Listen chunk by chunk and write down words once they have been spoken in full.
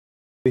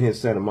here in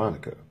Santa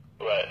Monica.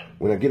 Right.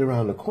 When I get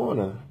around the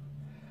corner,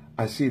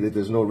 I see that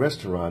there's no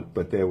restaurant,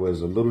 but there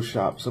was a little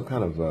shop, some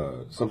kind of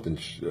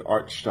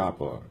art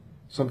shop or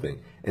something.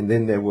 And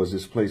then there was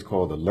this place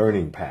called the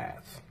Learning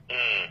Path.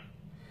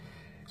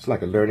 It's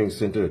like a learning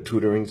center, a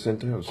tutoring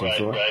center of some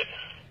sort. Right.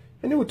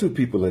 And there were two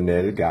people in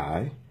there, the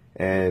guy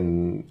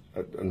and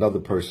another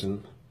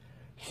person.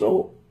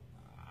 So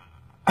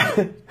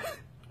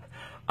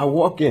I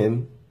walk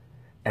in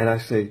and I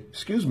say,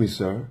 "Excuse me,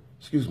 sir,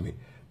 excuse me.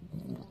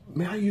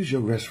 May I use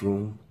your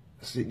restroom?"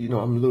 I said,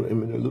 I'm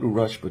in a little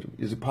rush, but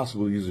is it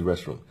possible to use the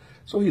restroom?"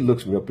 So he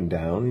looks me up and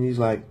down and he's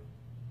like,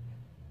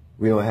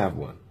 "We don't have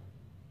one."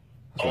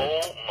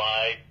 Oh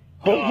my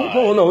God.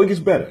 Oh, no, it gets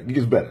better. It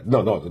gets better. No,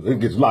 it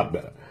gets a lot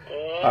better.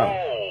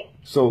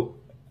 So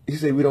he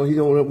said, we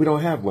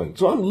don't have one.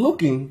 So I'm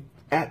looking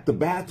at the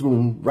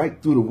bathroom right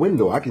through the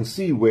window. I can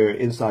see where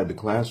inside the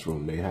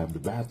classroom they have the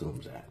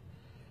bathrooms at.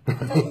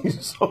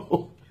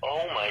 So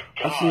oh my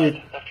God. I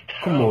said,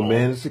 "Come on,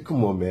 man." I said,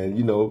 "Come on, man.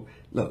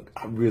 Look,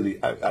 I'm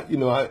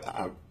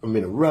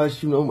in a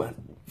rush. Boom,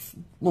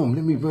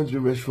 let me run to the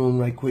restroom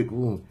right quick.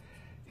 Boom."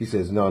 He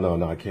says, No,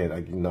 I can't.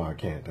 I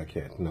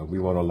can't. No, we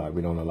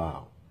don't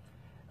allow.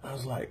 I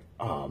was like,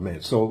 "Oh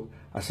man." So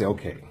I said,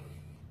 "Okay,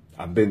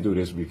 I've been through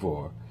this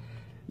before.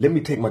 Let me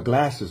take my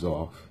glasses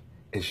off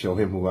and show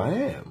him who I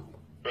am."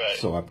 Right.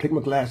 So I take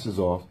my glasses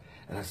off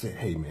and I said,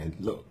 "Hey man,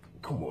 look,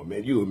 come on,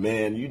 man. You a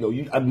man.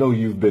 I know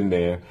you've been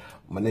there.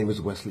 My name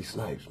is Wesley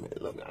Snipes, man.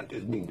 Look, I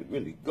just need to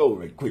really go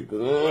right quick."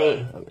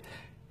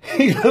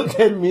 He looked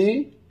at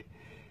me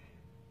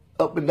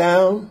up and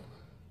down.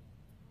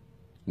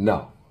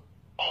 "No.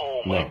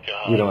 Oh my No,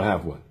 God. we don't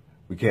have one.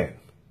 We can't."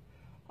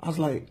 I was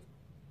like,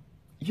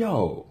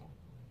 "Yo,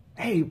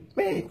 hey,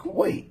 man,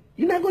 wait.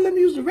 You're not going to let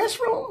me use the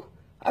restroom?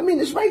 I mean,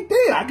 it's right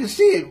there. I can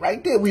see it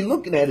right there. We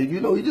looking at it.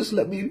 You just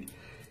let me."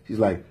 He's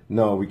like,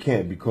 "No, we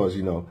can't because,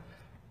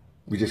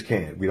 we just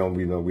can't. We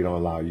don't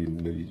allow you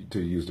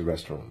to use the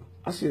restroom."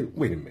 I said,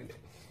 "Wait a minute.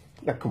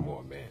 Now, come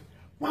on, man.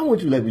 Why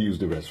won't you let me use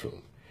the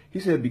restroom?" He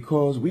said,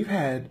 "Because we've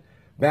had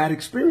bad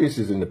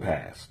experiences in the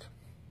past."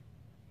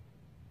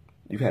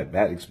 You've had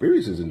bad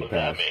experiences in the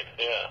past. What does that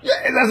mean?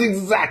 Yeah, that's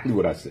exactly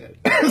what I said.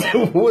 I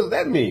said, "What does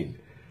that mean?"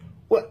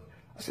 What?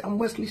 I said, "I'm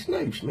Wesley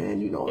Snipes,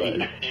 man.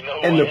 Right.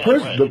 And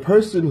the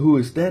person who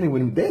is standing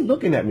with him, they're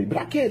looking at me, but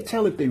I can't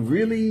tell if they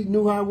really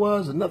knew who I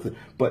was or nothing.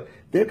 But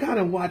they're kind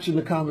of watching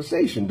the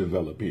conversation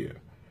develop here."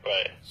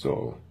 Right.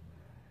 So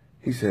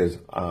he says,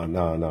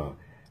 No.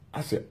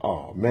 I said,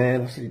 "Oh,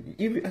 man." I said,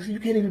 "You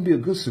can't even be a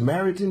good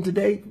Samaritan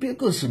today? Be a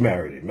good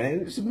Samaritan,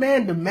 man. It's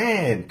man to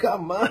man.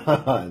 Come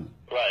on."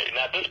 Right. And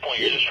at this point,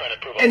 you're just trying to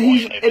prove a And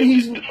point.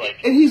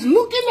 he's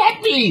looking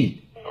at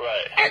me.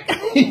 Right.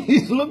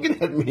 He's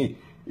looking at me.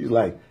 He's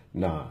like,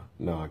 "Nah,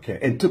 I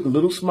can't." And took a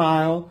little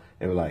smile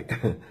and was like,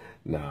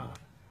 nah,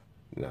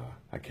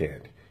 I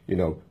can't.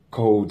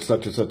 Code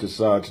such and such and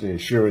such, the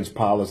insurance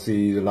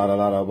policies, and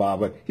blah.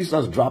 But he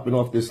starts dropping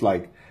off this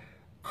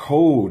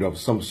code of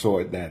some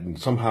sort that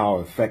somehow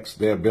affects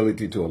their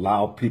ability to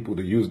allow people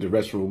to use the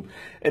restroom.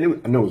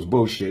 And I know it's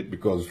bullshit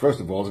because, first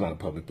of all, it's not a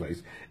public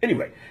place.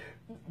 Anyway,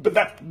 but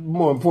that,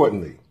 more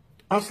importantly,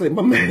 I said,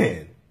 "My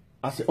man,"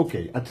 I said,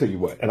 "Okay, I'll tell you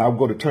what." And I'll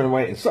go to turn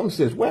away and something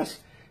says, "Wes,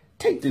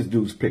 take this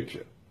dude's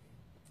picture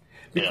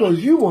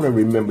because you want to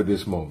remember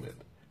this moment."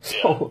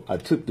 So I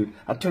turned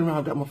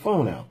around, got my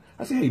phone out.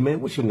 I said, "Hey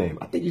man, what's your name?"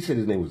 I think he said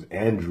his name was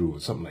Andrew or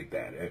something like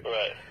that.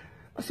 Right.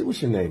 I said,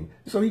 "What's your name?"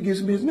 So he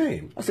gives me his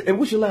name. I said, "And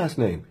what's your last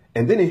name?"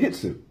 And then he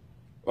hits it.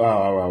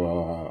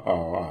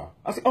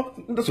 I said, "Oh,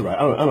 that's all right.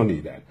 I don't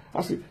need that."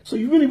 I said, "So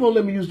you really won't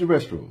let me use the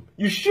restroom?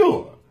 You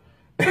sure?"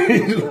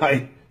 He's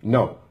like,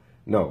 No,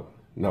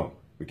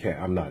 we can't.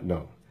 I'm not,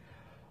 no.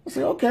 I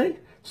said, "Okay."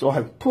 So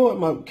I pull out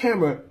my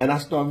camera and I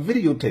start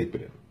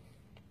videotaping him.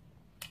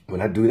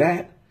 When I do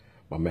that,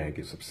 my man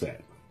gets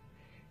upset.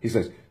 He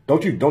says,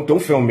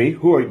 don't film me.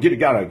 Who are you?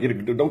 Get out.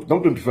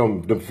 Don't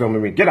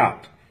film me. Get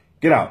out.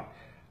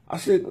 I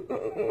said,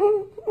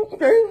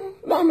 "Okay,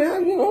 no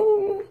man,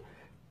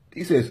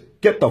 He says,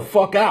 "Get the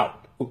fuck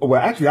out."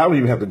 Well, actually, I don't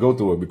even have to go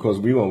through it because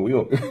we don't. You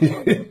have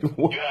it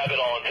all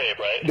on tape,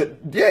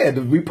 right?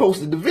 We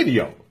posted the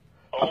video.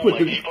 Oh, you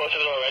posted it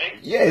already?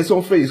 Yeah, it's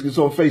on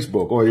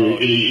Facebook, or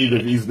either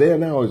he's there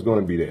now or it's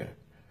going to be there.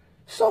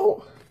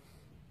 So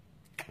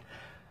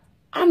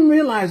I'm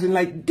realizing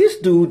this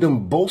dude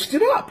done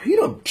boasted up. He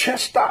done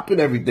chest up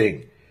and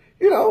everything,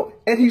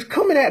 and he's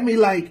coming at me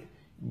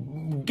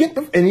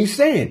and he's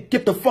saying,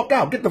 "Get the fuck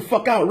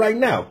out right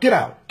now. Get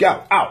out,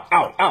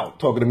 out,"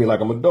 talking to me like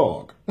I'm a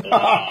dog.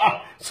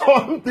 So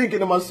I'm thinking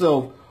to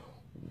myself,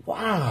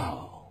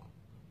 wow,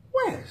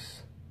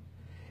 Wes,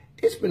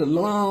 it's been a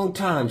long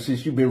time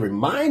since you've been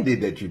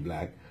reminded that you're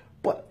black,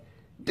 but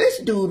this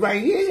dude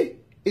right here,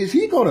 is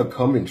he going to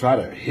come and try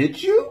to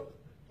hit you?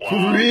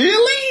 Wow.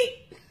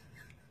 Really?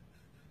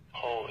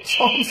 Holy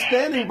So I'm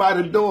standing by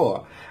the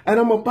door and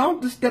I'm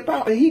about to step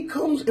out and he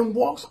comes and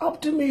walks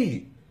up to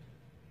me,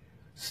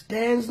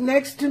 stands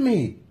next to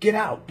me. "Get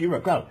out,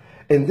 get out."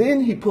 And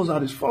then he pulls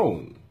out his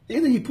phone.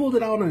 Either he pulled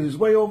it out on his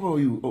way over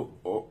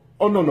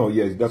Oh, no, no,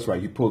 yeah, that's right.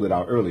 He pulled it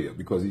out earlier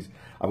because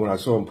when I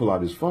saw him pull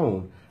out his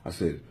phone, I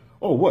said,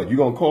 oh, what, you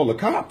going to call the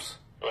cops?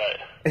 Right.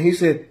 And he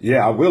said,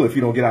 yeah, I will if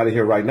you don't get out of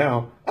here right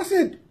now. I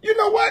said, you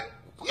know what?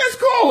 Let's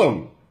call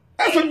him.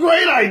 That's a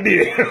great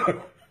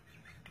idea.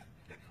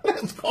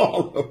 Let's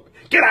call him.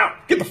 Get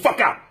out. Get the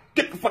fuck out.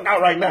 Get the fuck out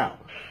right now.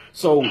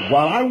 So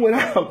while I went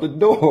out the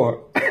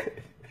door,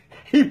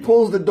 he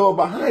pulls the door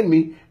behind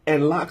me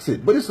and locks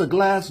it. But it's a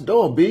glass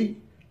door, B.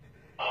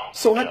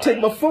 So I take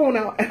my phone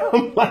out and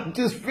I'm like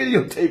just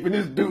videotaping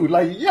this dude.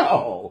 Like,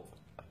 yo,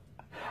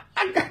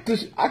 I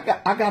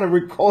got to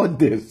record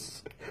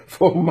this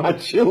for my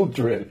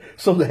children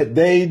so that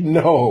they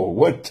know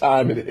what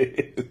time it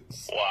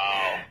is.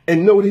 Wow.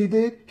 And know what he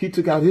did? He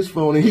took out his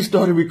phone and he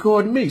started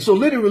recording me. So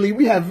literally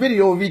we have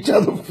video of each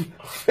other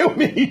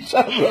filming each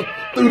other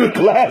through the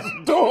glass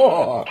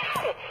door.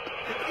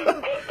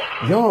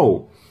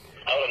 Yo.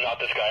 I would have knocked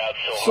this guy out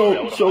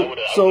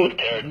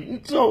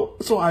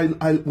So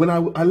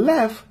I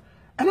left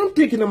and I'm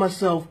thinking to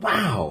myself,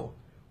 wow,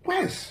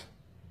 Wes,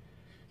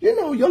 you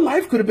know, your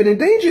life could have been in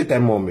danger at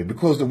that moment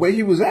because the way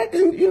he was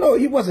acting, you know,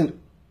 you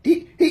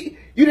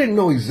didn't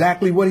know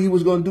exactly what he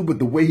was going to do, but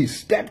the way he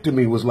stepped to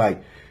me was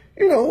like,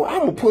 you know,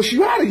 I'm going to push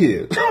you out of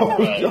here.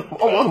 Right. I'm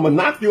going to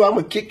knock you, I'm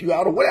going to kick you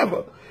out or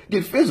whatever.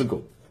 Get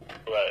physical.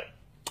 Right.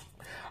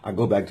 I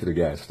go back to the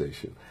gas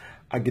station.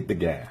 I get the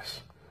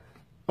gas.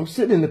 I'm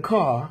sitting in the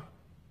car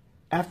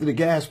after the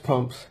gas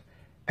pumps,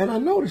 and I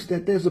noticed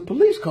that there's a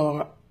police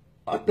car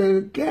at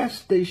the gas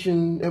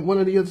station at one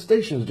of the other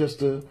stations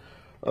just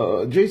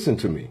adjacent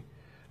to me.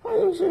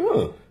 I said,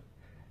 huh.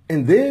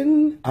 And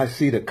then I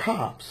see the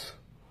cops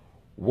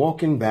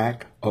walking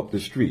back up the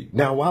street.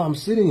 Now, while I'm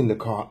sitting in the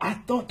car, I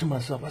thought to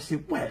myself, I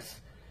said,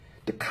 Wes,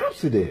 the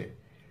cops are there.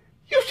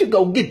 You should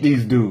go get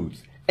these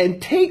dudes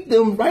and take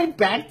them right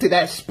back to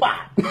that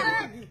spot.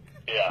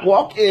 Yeah.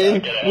 Walk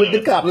in with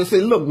the cops and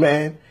say, look,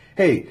 man,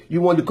 hey, you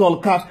wanted to call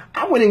the cops?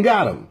 I went and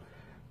got them.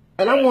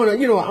 And I want to,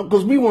 you know,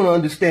 because we want to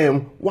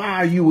understand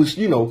why you was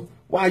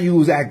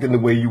acting the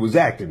way you was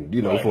acting,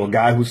 you know, for a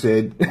guy who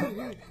said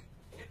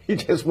he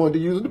just wanted to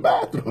use the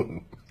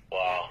bathroom.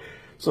 Wow.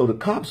 So the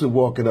cops are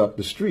walking up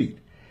the street.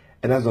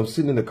 And as I'm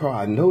sitting in the car,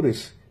 I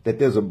notice that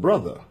there's a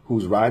brother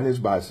who's riding his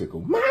bicycle,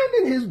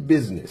 minding his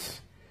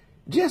business,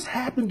 just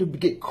happened to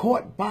get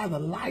caught by the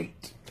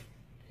light.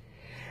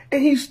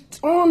 And he's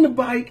on the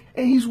bike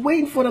and he's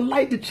waiting for the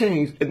light to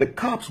change. And the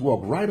cops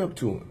walk right up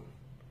to him.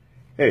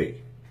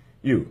 Hey,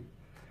 you.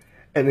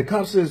 And the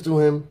cop says to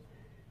him,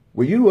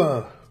 were you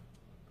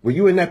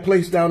in that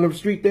place down the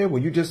street there? Were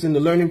you just in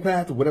the learning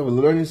path or whatever,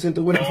 the learning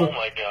center, whatever? Oh,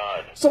 my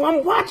God. So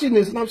I'm watching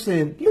this and I'm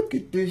saying, look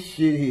at this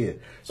shit here.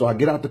 So I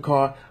get out the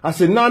car. I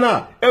said,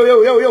 nah.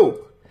 Yo.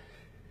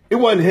 It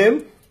wasn't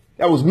him.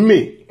 That was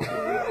me.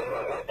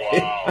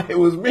 Wow. It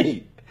was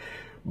me.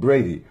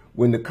 Brady,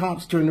 when the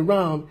cops turned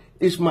around,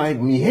 it's mi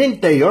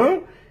gente,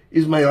 huh?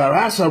 It's my La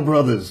Raza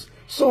brothers.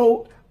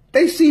 So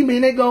they see me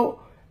and they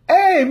go,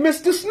 hey,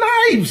 Mr.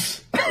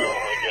 Snipes. Oh,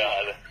 my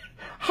God.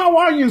 How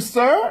are you,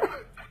 sir?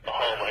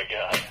 Oh, my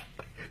God.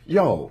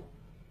 Yo,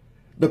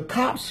 the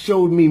cops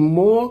showed me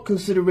more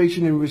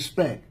consideration and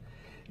respect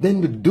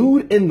than the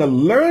dude in the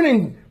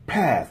learning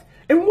path.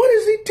 And what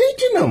is he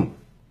teaching them?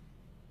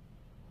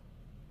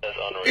 That's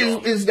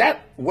unreal. Is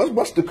that,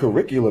 what's the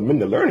curriculum in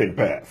the learning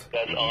path?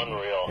 That's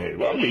unreal. Hey,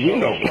 well, I mean, you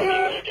know.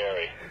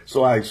 Scary.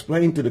 So I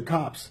explained to the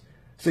cops,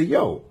 say,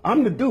 yo,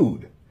 I'm the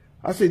dude.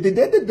 I said, did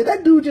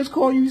that dude just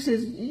call you? He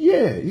says,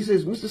 yeah. He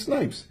says, Mr.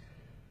 Snipes,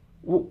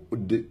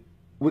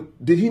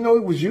 did he know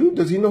it was you?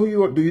 Does he know who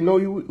you are? Do you know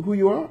who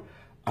you are?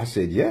 I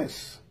said,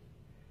 yes.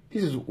 He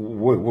says,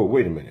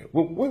 wait a minute.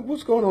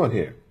 What's going on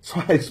here?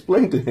 So I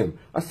explained to him.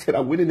 I said,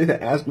 I went in there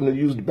and asked him to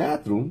use the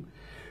bathroom.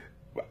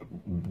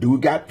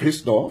 Dude got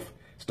pissed off,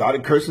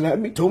 started cursing at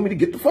me, told me to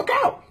get the fuck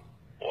out.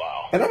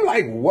 Wow. And I'm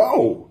like,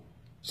 whoa.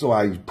 So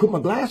I put my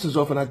glasses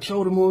off and I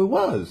showed him who it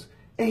was.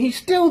 And he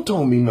still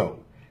told me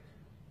no.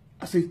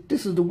 I said,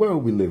 this is the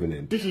world we're living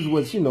in. This is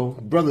what, you know,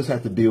 brothers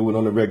have to deal with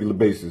on a regular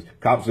basis.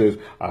 Cop says,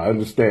 I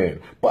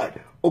understand. But,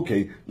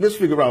 okay, let's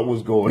figure out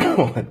what's going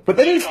on. But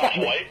they didn't stop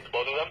me. White,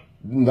 both of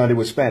them? No, they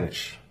were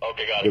Spanish.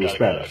 Okay, got it. They were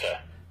Spanish. Okay.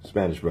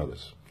 Spanish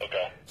brothers.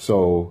 Okay.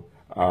 So,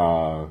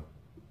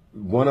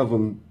 one of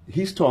them,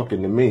 he's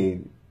talking to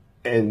me,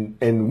 and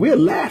we're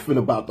laughing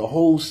about the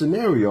whole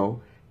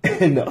scenario.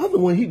 And the other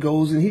one, he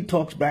goes and he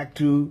talks back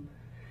to,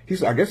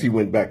 I guess he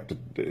went back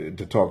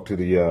to talk to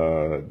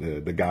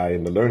the guy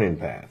in the learning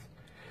path.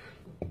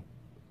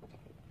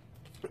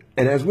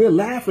 And as we're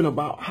laughing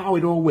about how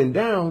it all went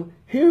down,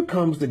 here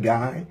comes the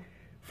guy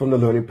from the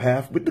learning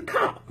path with the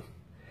cop.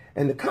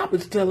 And the cop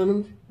is telling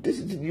him, this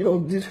is, you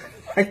know, this,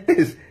 like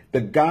this.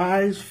 The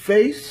guy's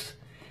face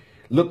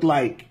looked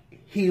like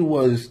he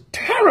was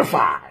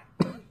terrified.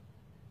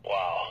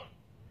 Wow.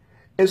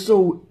 And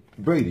so,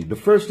 Brady, the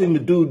first thing the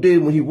dude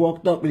did when he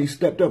walked up and he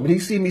stepped up and he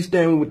see me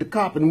standing with the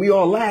cop and we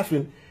all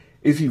laughing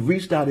is he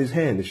reached out his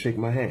hand to shake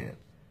my hand.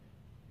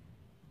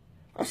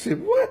 I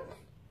said, what?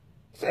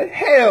 I said,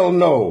 hell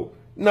no.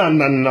 No,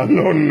 no, no,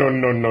 no, no,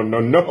 no, no, no,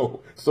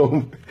 no.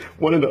 So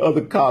one of the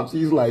other cops,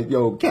 he's like,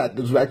 yo, Cat,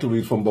 this actually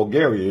is from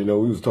Bulgaria. You know,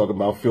 we was talking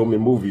about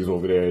filming movies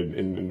over there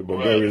in the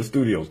Bulgarian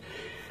studios.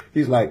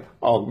 He's like,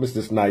 oh,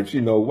 Mr. Snipes,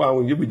 you know, why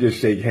don't we just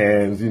shake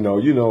hands, you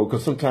know,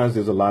 because sometimes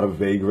there's a lot of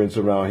vagrants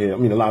around here. I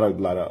mean, a lot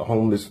of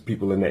homeless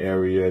people in the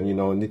area, and, you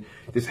know, and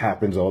this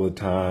happens all the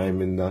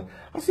time. And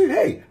I said,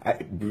 hey,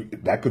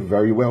 that could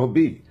very well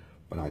be.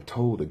 But I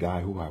told the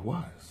guy who I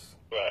was.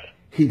 Right.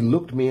 He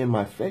looked me in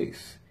my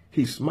face.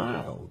 He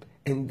smiled.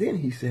 And then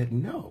he said,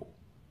 no.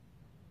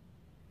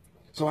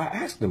 So I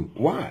asked him,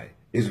 why?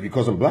 Is it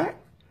because I'm black?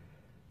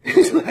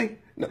 He's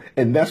like, no.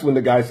 And that's when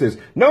the guy says,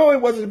 no,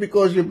 it wasn't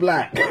because you're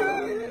black.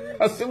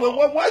 I said, well,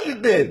 what was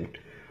it then?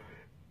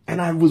 And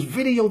I was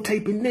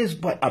videotaping this,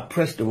 but I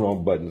pressed the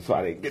wrong button, so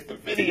I didn't get the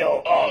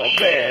video. Oh,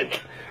 man.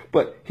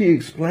 But he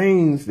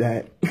explains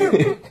that.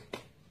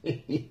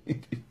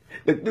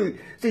 Dude,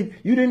 see,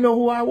 you didn't know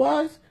who I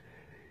was?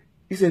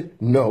 He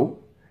said, no.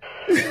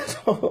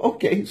 So,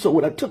 okay, so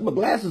when I took my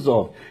glasses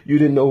off, you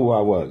didn't know who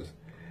I was.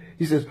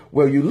 He says,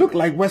 well, you look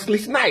like Wesley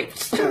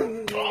Snipes.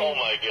 Oh,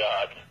 my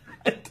God.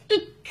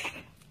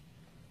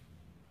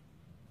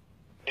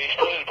 He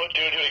still didn't put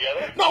two and two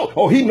together? No.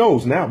 Oh, he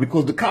knows now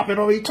because the cop had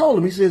already told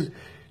him. He says,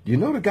 you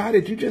know the guy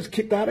that you just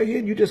kicked out of here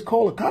and you just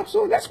called the cops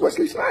on? That's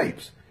Wesley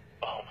Snipes.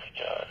 Oh, my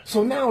God.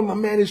 So now my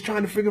man is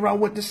trying to figure out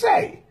what to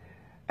say.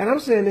 And I'm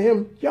saying to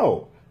him,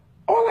 yo,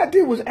 all I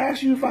did was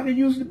ask you if I could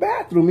use the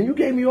bathroom, and you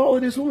gave me all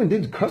of this and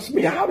didn't cuss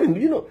me out and,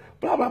 you know,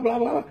 blah, blah, blah,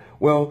 blah.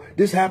 Well,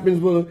 this happens,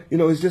 well, you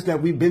know, it's just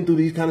that we've been through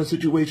these kind of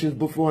situations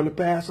before in the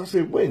past. I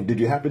said, when? Did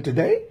it happen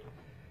today?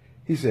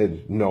 He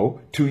said,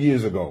 no, 2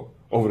 years ago,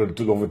 over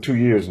 2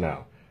 years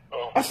now.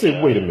 Oh, I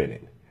said, wait a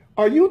minute.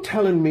 Are you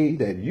telling me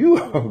that you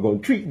are going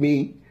to treat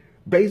me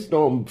based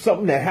on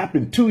something that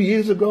happened 2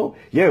 years ago?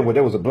 Yeah, well,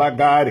 there was a black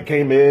guy that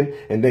came in,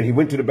 and then he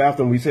went to the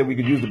bathroom. We said we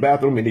could use the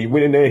bathroom, and he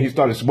went in there and he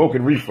started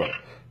smoking reefer.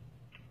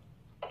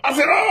 I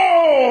said,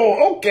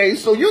 oh, okay,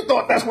 so you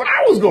thought that's what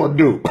I was going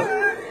to do.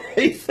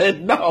 He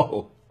said,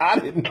 no, I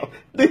didn't know.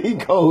 Then he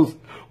goes,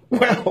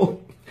 well,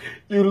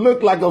 you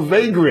look like a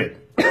vagrant.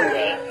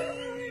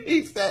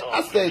 He said,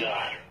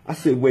 I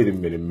said, wait a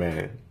minute,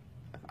 man.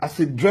 I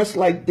said, dressed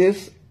like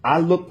this,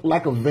 I look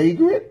like a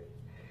vagrant?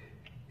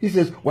 He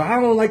says, well, I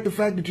don't like the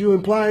fact that you're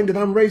implying that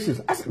I'm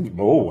racist. I said,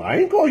 no, I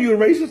ain't call you a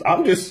racist.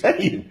 I'm just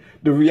saying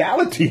the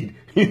reality.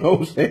 You know what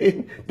I'm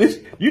saying? This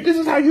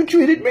is how you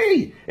treated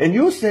me. And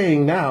you're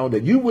saying now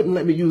that you wouldn't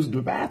let me use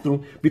the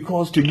bathroom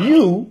because to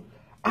you,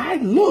 I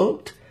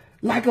looked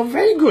like a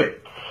vagrant.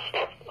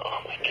 Oh,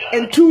 my God.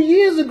 And 2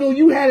 years ago,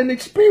 you had an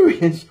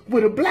experience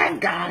with a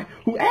black guy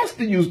who asked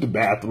to use the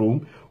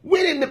bathroom,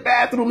 went in the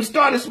bathroom and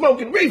started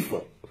smoking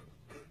reefer.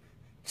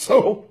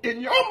 So in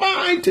your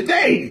mind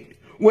today,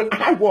 when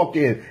I walk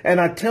in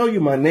and I tell you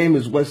my name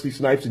is Wesley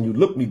Snipes and you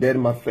look me dead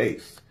in my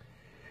face,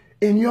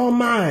 in your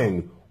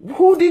mind,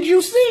 who did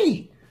you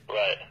see?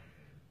 Right.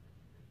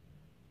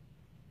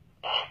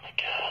 Oh, my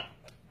God.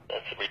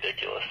 That's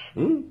ridiculous.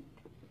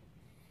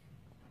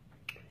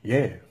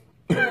 Yeah.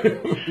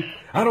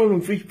 I don't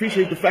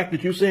appreciate the fact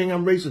that you're saying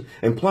I'm racist,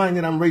 implying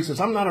that I'm racist.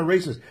 I'm not a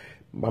racist.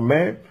 My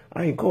man,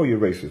 I ain't call you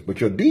racist, but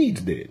your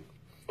deeds did.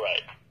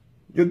 Right.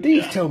 Your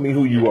deeds tell me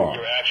who you are.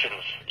 Your actions.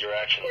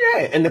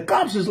 Yeah, and the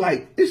cops is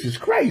like, this is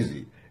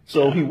crazy.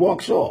 So he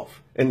walks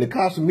off. And the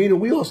cops are meeting,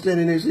 we all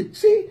standing there and say,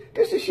 see,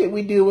 this is shit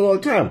we deal with all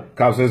the time.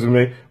 Cop says to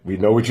me, we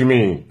know what you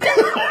mean. They're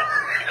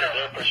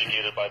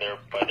persecuted by their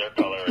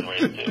color and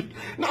race, too.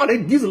 No,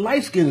 these are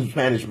light-skinned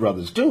Spanish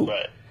brothers, too.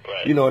 Right.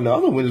 You know, and the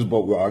other one is,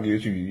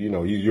 you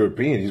know, he's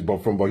European. He's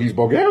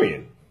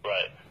Bulgarian.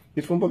 Right.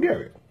 He's from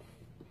Bulgaria.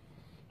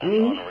 That's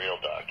unreal,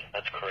 Doc.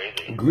 That's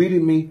crazy.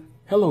 Greeted me,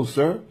 hello,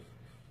 sir.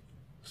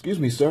 Excuse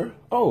me, sir.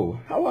 Oh,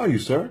 how are you,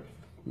 sir?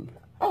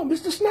 Oh,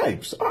 Mr.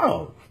 Snipes.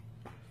 Oh,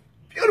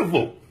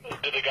 beautiful.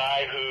 Did the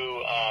guy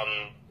who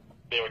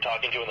they were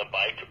talking to on the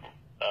bike,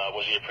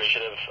 was he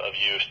appreciative of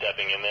you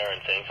stepping in there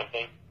and saying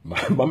something?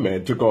 My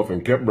man took off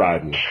and kept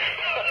riding.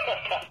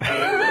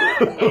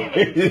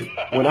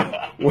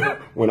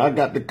 when I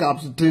got the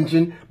cops'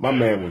 attention, my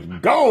man was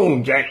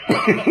gone, Jack.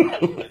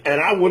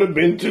 And I would have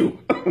been too.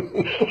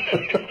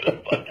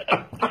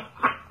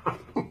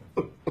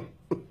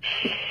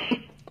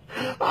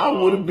 I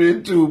would have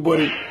been too,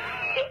 buddy.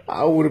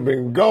 I would have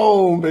been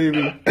gone,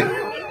 baby.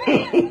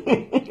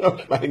 I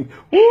was like,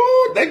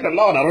 woo, thank the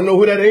Lord. I don't know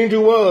who that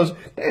angel was.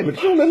 Damn, it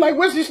sure looked like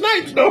Wesley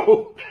Snipes,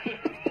 though.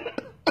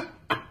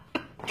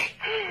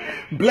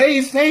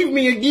 Blaze saved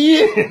me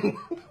again.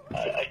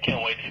 I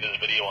can't wait to see this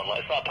video online.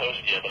 It's not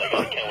posted yet, but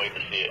I can't wait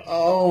to see it.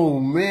 Oh,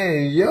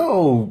 man.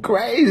 Yo,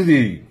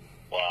 crazy.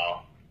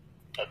 Wow.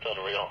 That's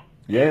unreal.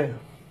 Yeah.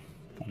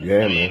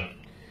 Yeah, man.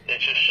 It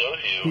just shows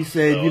you. He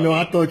said, you know,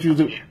 I thought you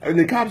was and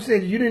the cop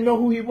said, you didn't know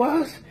who he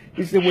was?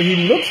 He said, well,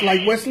 he looks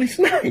like Wesley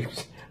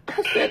Snipes.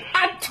 I said,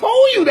 I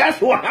told you that's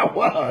who I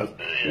was.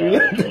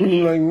 Yeah.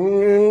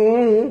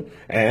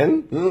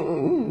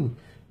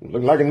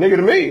 Look like a nigga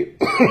to me.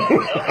 I don't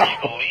think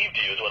he believed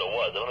you is what it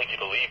was. I don't think he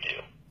believed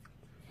you.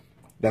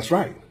 That's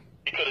right.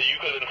 You could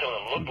have been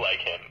someone that looked like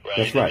him, right?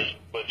 That's right.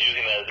 But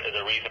using that as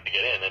a reason to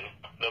get in, and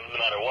no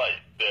matter what,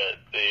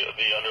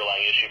 the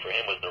underlying issue for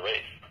him was the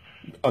race.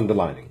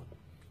 Underlining.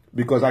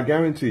 Because I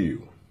guarantee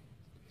you,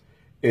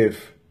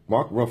 if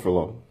Mark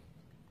Ruffalo,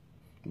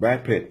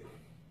 Brad Pitt,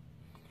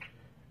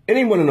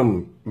 any one of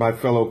them, my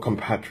fellow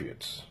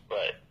compatriots,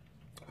 right,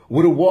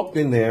 would have walked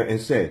in there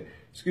and said,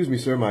 "Excuse me,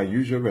 sir, may I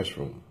use your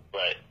restroom?"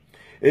 right,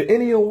 And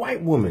any a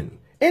white woman,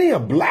 any a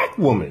black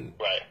woman,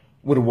 right,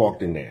 would have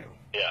walked in there.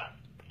 yeah.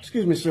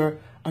 "Excuse me, sir,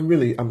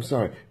 I'm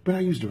sorry, but I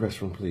use the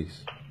restroom,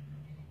 please."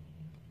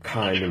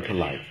 Kind and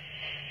polite.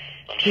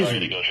 I'm sorry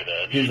to go through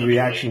that. His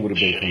reaction would have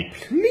been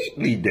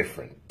completely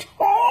different.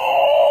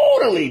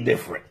 Totally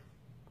different.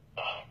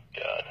 Oh,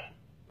 God.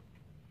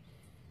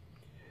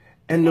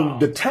 And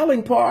the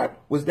telling part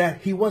was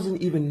that he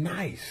wasn't even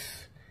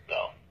nice. No,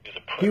 he's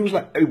a prick. He was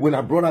like, when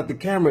I brought out the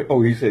camera,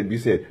 he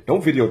said,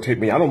 "Don't videotape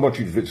me. I don't want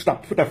you to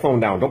stop. Put that phone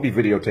down. Don't be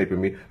videotaping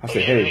me." I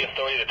said, He has "Hey." the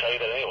authority to tell you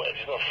that anyway.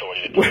 There's no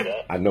authority to tell you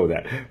that. I know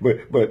that,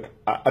 but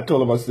I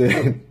told him,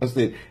 I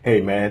said,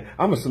 "Hey man,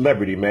 I'm a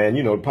celebrity, man.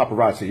 You know,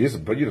 paparazzi. It's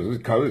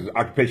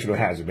occupational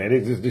hazard, man.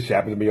 This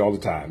happens to me all the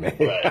time, man."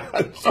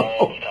 Right. So,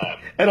 all the time.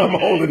 and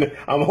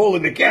I'm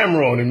holding the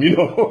camera on him, you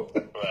know.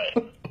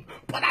 Right.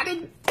 But I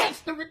didn't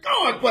press the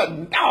record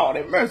button. Lord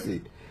have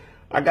mercy.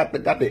 I got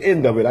the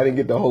end of it. I didn't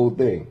get the whole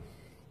thing.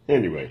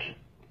 Anyway.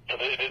 So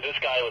this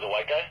guy was a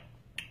white guy?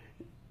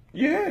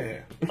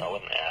 Yeah. Oh,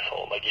 what an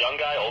asshole. Like young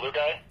guy, older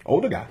guy?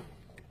 Older guy.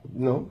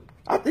 No.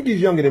 I think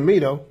he's younger than me,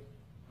 though.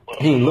 Well,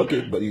 He ain't look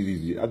it, but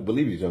I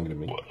believe he's younger than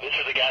me. This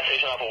is the gas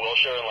station off of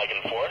Wilshire and like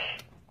in 4th?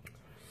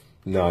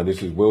 No,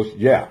 this is Will.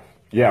 Yeah,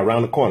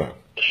 around the corner.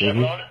 The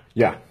Chevron?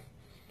 Yeah.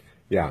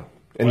 In Right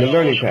the on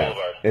learning Wilshire path.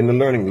 Boulevard. In the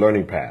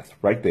learning path,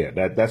 right there.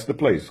 That's the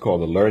place. It's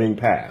called the learning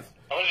path.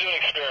 I'm going to do an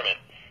experiment.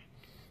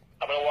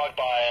 I'm going to walk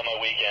by on my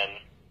weekend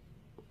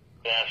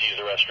and ask to use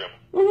the restroom.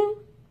 Mm-hmm.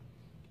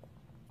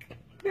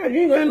 Yeah, you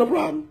ain't gonna have no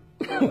problem.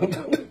 I just want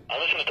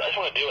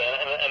to do it,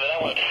 and then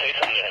I want to say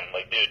something to him,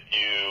 like, dude,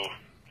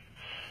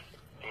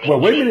 you. Well,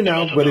 wait a minute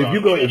now. But if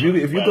you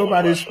go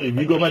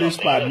by this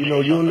spot, you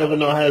know, you'll never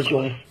know how it's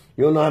going.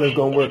 You'll know how it's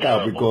going to work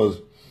out because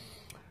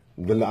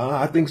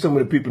I think some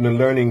of the people in the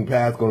learning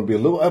path going to be a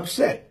little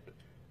upset.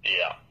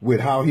 Yeah. With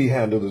how he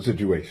handled the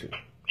situation.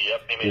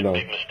 Yep, he made a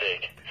big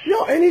mistake.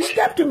 And he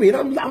stepped to me,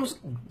 and I'm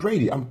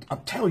Brady. I'm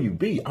telling you,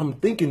 B. I'm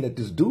thinking that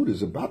this dude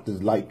is about to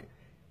like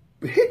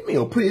hit me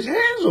or put his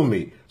hands on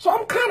me. So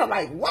I'm kind of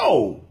like,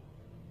 whoa,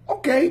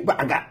 okay, but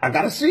I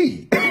gotta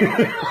see.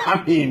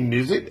 I mean,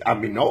 is it? I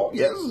mean, no,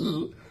 yes,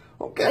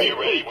 okay. Were you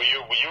ready?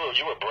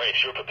 You were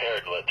braced. You were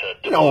prepared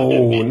to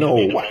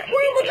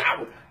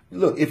No.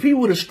 Look, if he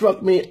would have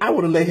struck me, I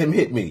would have let him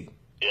hit me.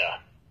 Yeah.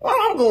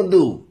 What I'm gonna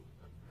do?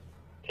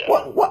 Yeah.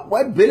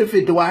 What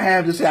benefit do I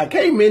have to say I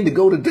came in to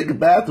go to take a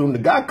bathroom? The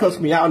guy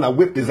cussed me out and I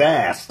whipped his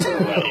ass. What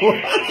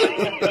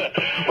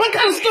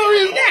kind of story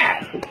is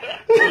that?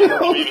 You know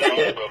what I'm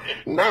saying?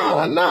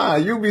 Nah.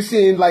 You'll be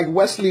seeing like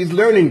Wesley's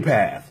learning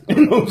path.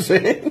 You know what I'm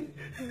saying?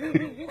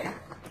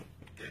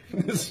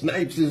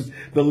 Snipes is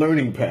the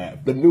learning path,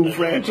 the new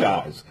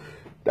franchise.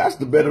 That's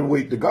the better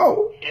way to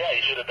go. Yeah,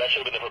 that should have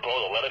been the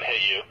proposal. Let him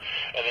hit you,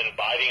 and then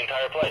buy the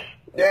entire place.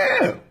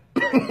 Yeah.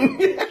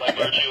 By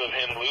virtue of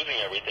him losing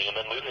everything and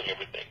then losing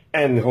everything.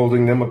 And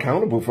holding them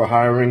accountable for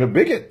hiring a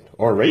bigot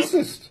or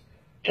racist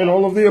and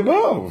all of the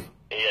above.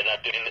 Yeah, and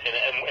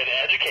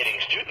educating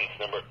students.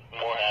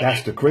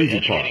 That's the crazy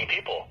part.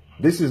 People.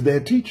 This is their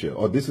teacher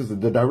or this is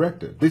the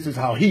director. This is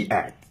how he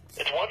acts.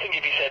 It's one thing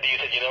if he said to you,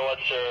 you know what,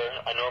 sir,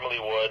 I normally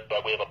would,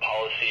 but we have a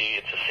policy.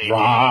 It's a safety.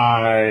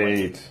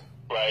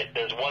 Right.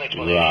 There's one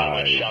explanation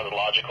which sounded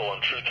logical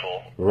and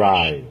truthful.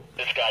 Right.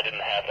 This guy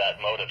didn't have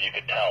that motive. You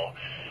could tell.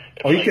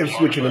 It's he kept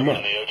switching them up.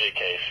 In the OJ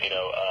case,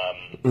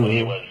 when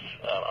he was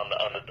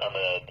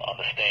on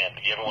the stand,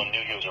 everyone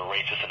knew he was a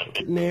racist and a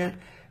bigot. There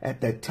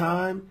at that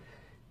time,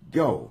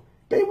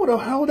 they would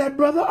have held that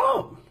brother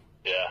up.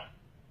 Yeah.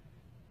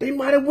 They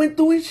might have went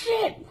through his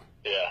shit.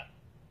 Yeah.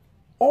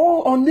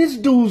 All on this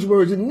dude's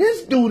words, and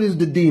this dude is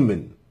the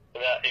demon.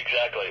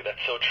 Exactly. That's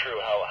so true.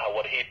 How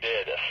what he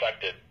did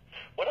affected.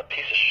 What a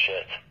piece of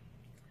shit.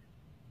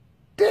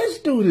 This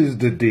dude is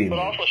the demon. But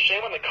also,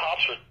 shame on the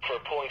cops for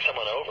pulling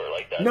someone over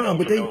like that. No,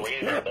 but no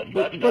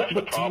reason. That's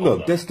the problem,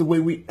 look, that's the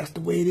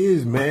way it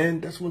is,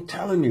 man. That's what I'm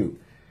telling you.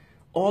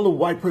 All a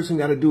white person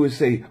got to do is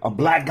say a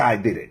black guy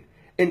did it,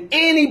 and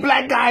any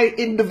black guy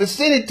in the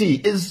vicinity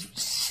is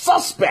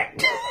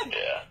suspect.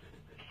 Yeah,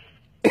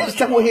 that's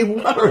the way it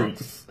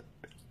works.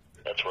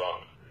 That's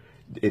wrong.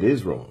 It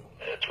is wrong.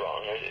 It's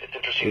wrong. It's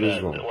interesting it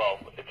is wrong. Well,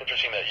 it's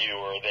interesting that you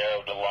were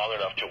there long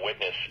enough to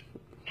witness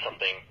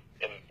something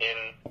in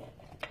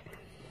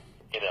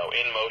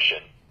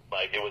motion.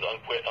 Like it was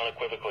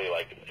unequivocally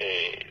like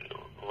a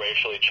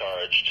racially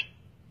charged,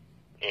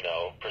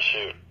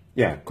 pursuit.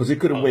 Yeah, because it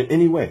could have went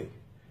any way.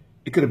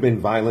 It could have been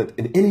violent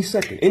in any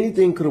second.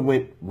 Anything could have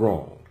went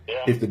wrong.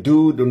 if the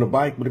dude on the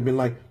bike would have been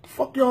like, the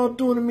fuck y'all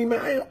doing to me,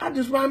 man? I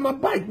just ride my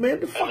bike, man.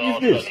 The fuck is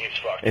this?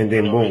 And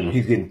then boom,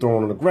 he's getting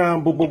thrown on the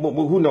ground. Boom, boom, boom,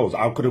 boom. Who knows?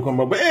 I could have come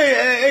up, but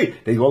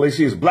hey. All they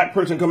see is a black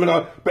person coming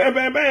out. Bam,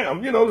 bam,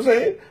 bam. You know what I'm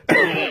saying? Yeah,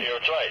 you're right.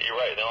 You're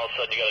right. Then all of a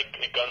sudden you got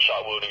a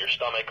gunshot wound in your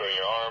stomach or in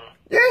your arm.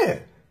 Yeah.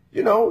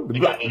 You know,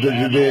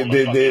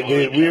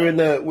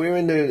 we're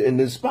in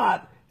the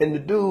spot, and the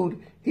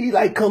dude, he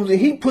like comes in,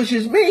 he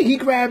pushes me, he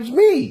grabs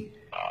me.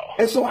 Oh.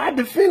 And so I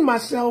defend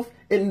myself,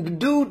 and the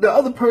dude, the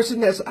other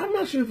person I'm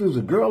not sure if it was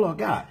a girl or a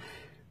guy,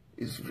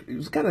 he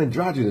was kind of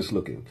androgynous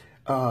looking.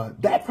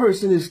 That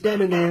person is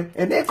standing there,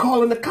 and they're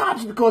calling the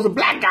cops because a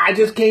black guy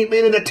just came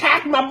in and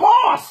attacked my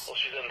boss. Well,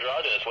 she's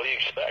androgynous. What do you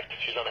expect?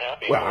 She's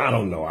unhappy. Well, I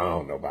don't know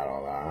about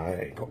all that.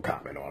 I ain't gonna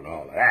comment on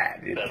all of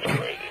that. You know? That's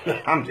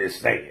crazy. I'm just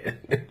saying.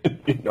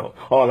 You know,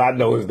 all I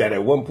know is that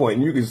at one point,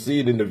 and you can see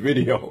it in the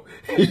video,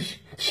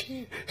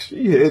 she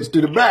heads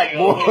to the back,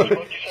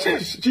 boy.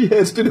 She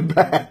heads to the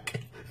back.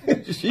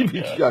 She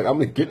be like, I'm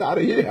getting out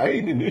of here. I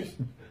ain't in this.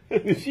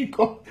 She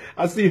called.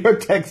 I see her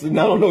texting.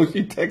 I don't know if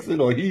she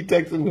texting or he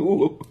texting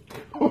who.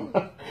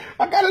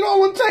 I got it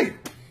all on tape.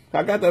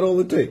 I got that all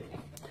on tape. So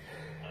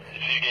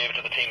you gave it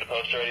to the team to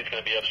post already? It's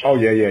going to be up soon? Oh,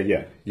 yeah.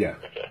 Okay.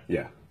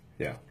 Yeah.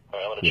 All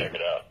right, I'm going to check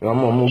it out. I'm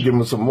going to give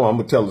him some more. I'm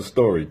going to tell the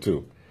story,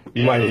 too.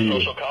 You might hear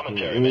social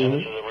commentary, man.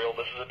 This is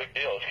a big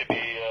deal.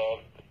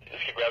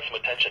 This could grab some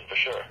attention for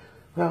sure.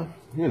 Well,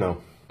 you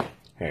know.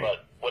 Hey.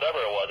 But whatever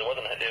it was,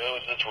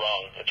 it's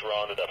wrong. It's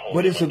wrong that whole.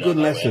 But it's a good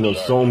lesson of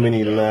so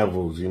many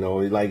levels, you know.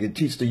 Like it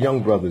teaches the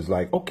young brothers,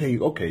 like, okay,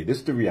 this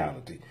is the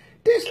reality.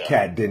 This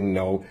cat didn't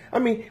know. I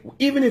mean,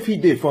 even if he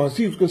did, for us,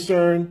 he was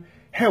concerned.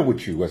 Hell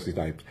with you, Wesley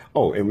Snipes.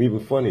 Oh, and even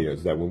funnier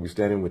is that when we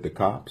standing with the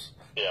cops,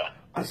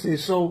 I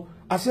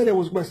said it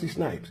was Wesley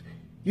Snipes.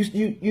 You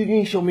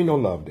didn't show me no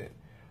love then.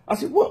 I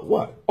said,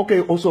 what?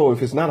 Okay, so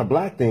if it's not a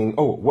black thing,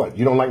 what?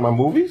 You don't like my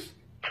movies?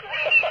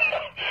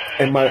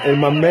 And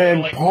my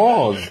man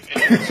paused.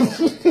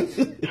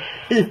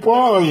 He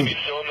paused.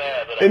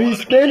 And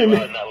he's standing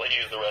there.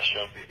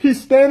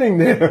 He's standing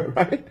there,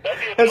 right?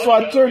 And so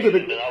I turned to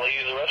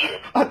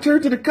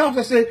the cops.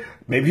 I said,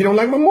 maybe you don't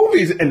like my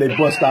movies. And they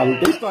bust out.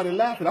 They started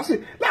laughing. I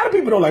said, a lot of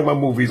people don't like my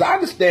movies. I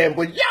understand,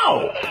 but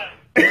yo.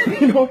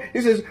 You know,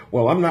 he says,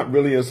 well, I'm not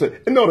really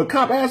no, the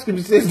cop asked him,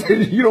 he says,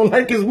 you don't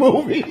like his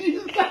movies?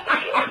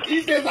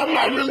 He says,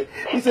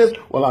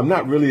 well, I'm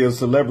not really a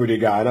celebrity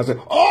guy. And I said,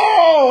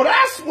 oh,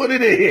 that's what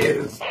it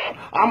is.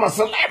 I'm a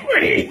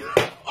celebrity.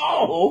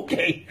 Oh,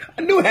 okay.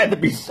 I knew it had to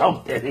be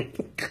something.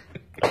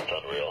 That's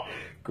unreal.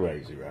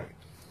 Crazy, right?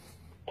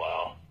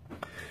 Wow.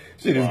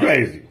 Shit is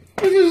crazy.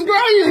 This is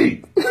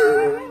crazy.